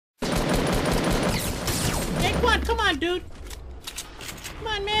Come on, dude. Come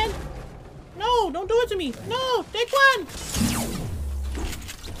on, man. No, don't do it to me. No, take one.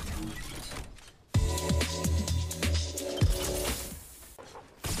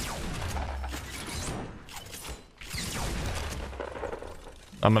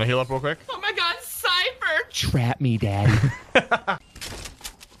 I'm gonna heal up real quick. Oh my god, Cypher! Trap me, daddy.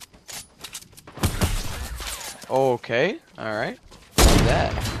 Okay, alright.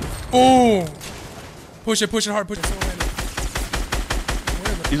 That. Oh! Push it hard, push it.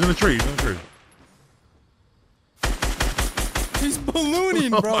 He's in the tree, he's in the tree. He's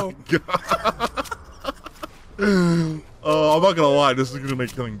ballooning, bro. Oh, I'm not gonna lie, this is gonna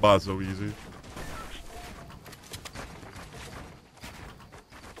make killing bots so easy.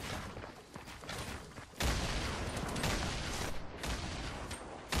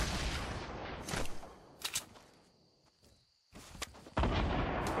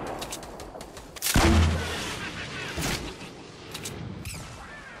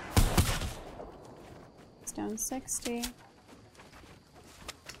 It's down 60.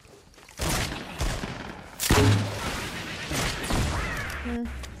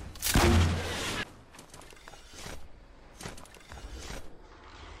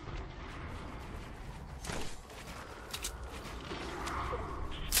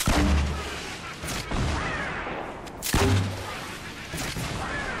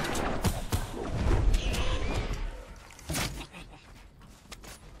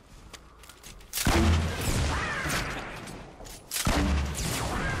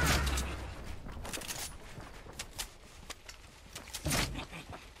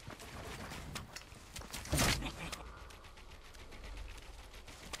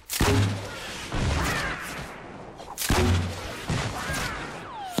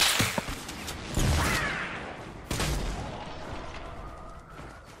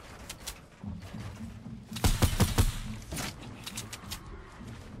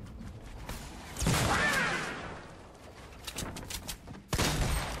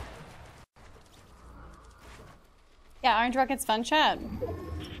 Yeah, Orange Rocket's fun chat.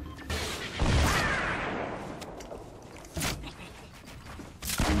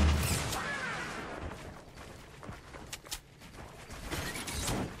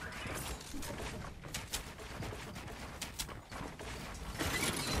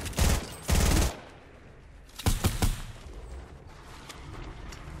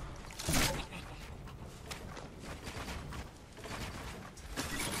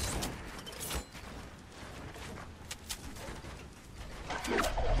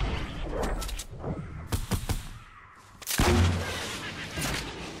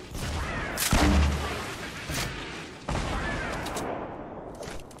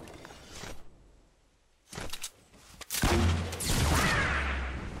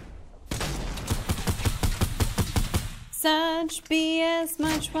 Such BS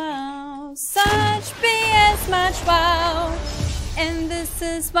much wow. Such BS much wow. And this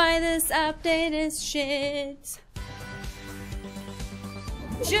is why this update is shit.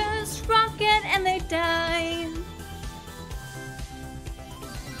 Just rocket and they die.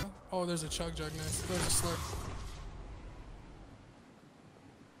 Oh, there's a chug jug, nice. There's a slurp.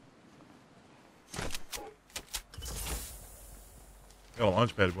 Got a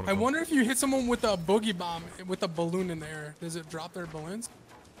launch pad. I wonder if you hit someone with a boogie bomb with a balloon in the air, does it drop their balloons?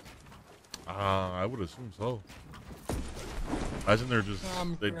 I would assume so. Imagine they're just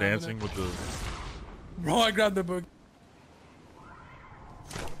they're dancing with the. Bro, I grabbed the boogie.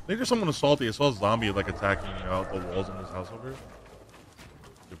 I think there's someone salty. I saw a zombie like attacking out the walls in this house over here.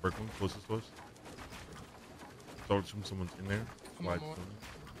 The Brooklyn closest to us. So I assume someone's in there.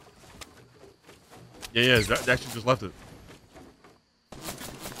 Yeah, they actually just left it.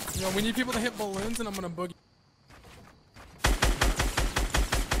 You know, we need people to hit balloons, and I'm gonna boogie.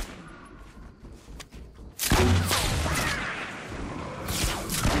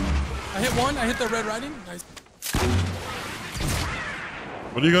 I hit one. I hit the red writing. Nice.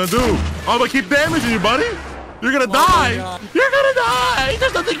 What are you gonna do? Oh, I'm gonna keep damaging you, buddy. You're gonna die. You're gonna die.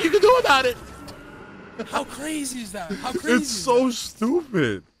 There's nothing you can do about it. How crazy is that? How crazy? It's so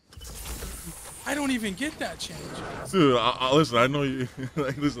stupid. I don't even get that change. Dude, listen, I know you.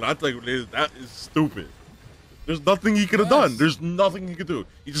 Like, listen, I tell you what it is. That is stupid. There's nothing he could have done. There's nothing he could do.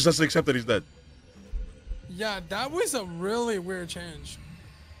 He just has to accept that he's dead. Yeah, that was a really weird change.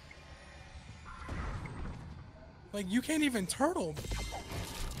 Like, you can't even turtle.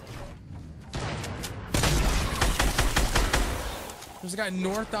 There's a guy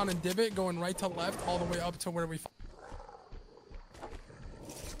north down in Divot going right to left all the way up to where we.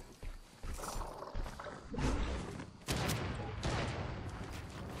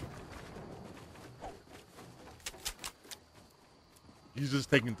 He's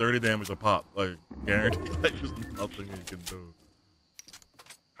just taking 30 damage a pop. Like, guaranteed. There's nothing he can do.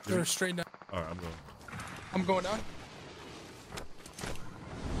 They're straight down. Alright, I'm going. I'm going down.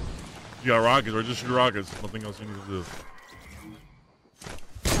 You got rockets, or just shoot rockets. Nothing else you need to do.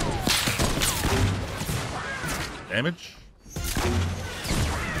 Damage?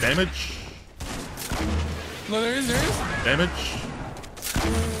 Damage? No, there is. Damage?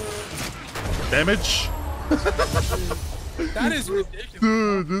 Damage? That is ridiculous.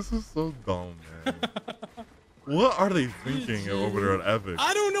 Dude, this is so dumb, man. What are they thinking over there at Epic?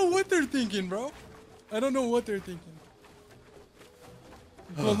 I don't know what they're thinking, bro. I don't know what they're thinking.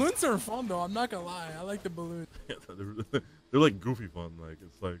 Balloons are fun, though. I'm not gonna lie. I like the balloons. Yeah, they're like goofy fun. Like,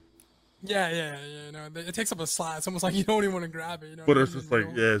 it's like. Yeah. No, it takes up a slot. It's almost like you don't even want to grab it. You know But it's just like,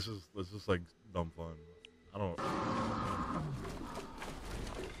 yeah, it's just like dumb fun. I don't.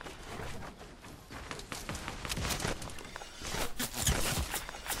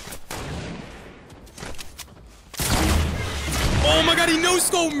 Oh my god, he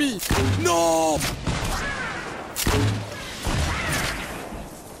no-scoped me! No!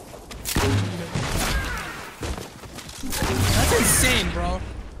 That's insane, bro.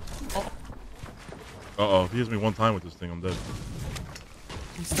 Uh-oh, if he hits me one time with this thing, I'm dead.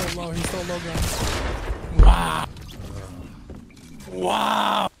 He's still low, guys. Wow.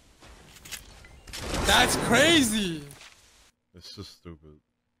 Wow. That's crazy. It's just stupid.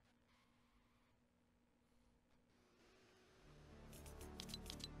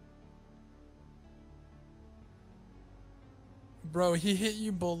 Bro, he hit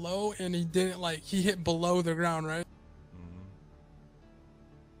you below and he didn't he hit below the ground, right? Mm-hmm.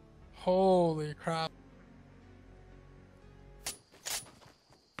 Holy crap.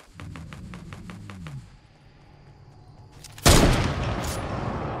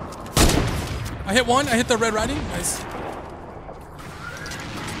 I hit one. I hit the red writing. Nice.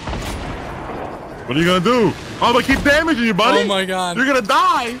 What are you gonna do? I'm gonna keep damaging you, buddy. Oh my god. You're gonna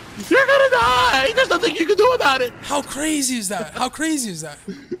die. You're gonna die. There's nothing you can do about it. How crazy is that? How crazy is that?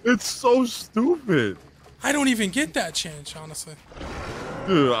 It's so stupid. I don't even get that change, honestly.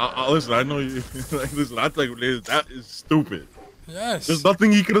 Dude, listen, I know you. Listen, I think that is stupid. Yes. There's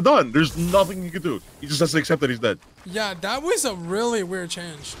nothing he could have done. There's nothing he could do. He just has to accept that he's dead. Yeah, that was a really weird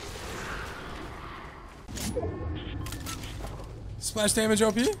change. Splash damage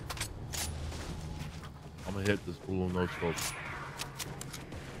OP? I'm gonna hit this balloon no scope.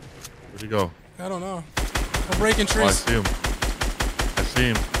 Where'd he go? I don't know. I'm breaking trees. Oh, I see him. I see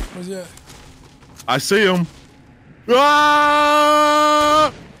him. Where's he at? I see him.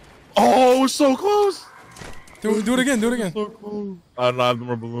 Ah! Oh, it was so close. Do it again. Do it again. So close. I don't have no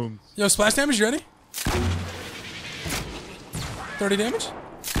more balloons. Yo, splash damage. You ready? 30 damage.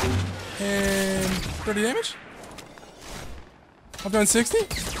 And 30 damage. I've done 60.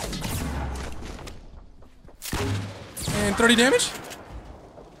 And 30 damage.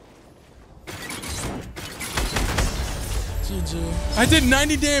 GG. I did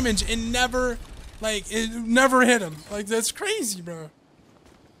 90 damage and never, it never hit him. Like, that's crazy, bro.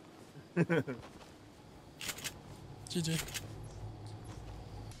 GG.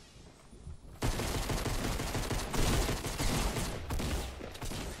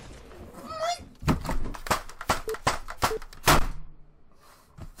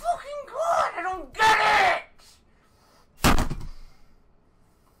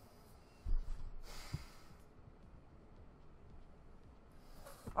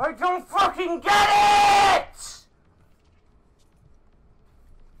 I don't fucking get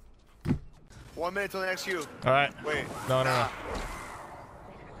it! 1 minute till the next queue. Alright. Wait. No.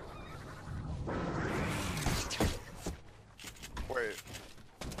 Wait.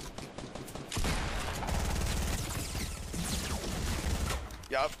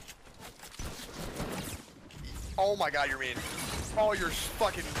 Yup. Oh my god, you're mean. Oh, you're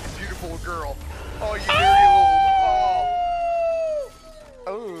fucking beautiful girl. Oh, you dirty little.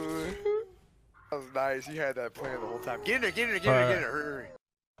 Oh. That was nice. You had that plan the whole time. Get in there, get in there, get in there, get in there. Hurry.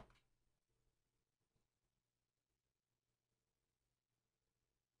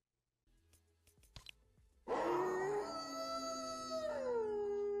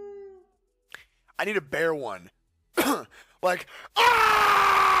 I need a bear one. Like,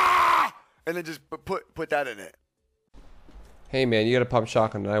 ah! And then just put that in it. Hey man, you got a pump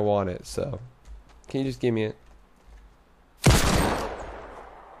shotgun and I want it, so can you just give me it?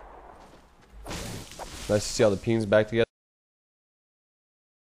 Nice to see all the teams back together.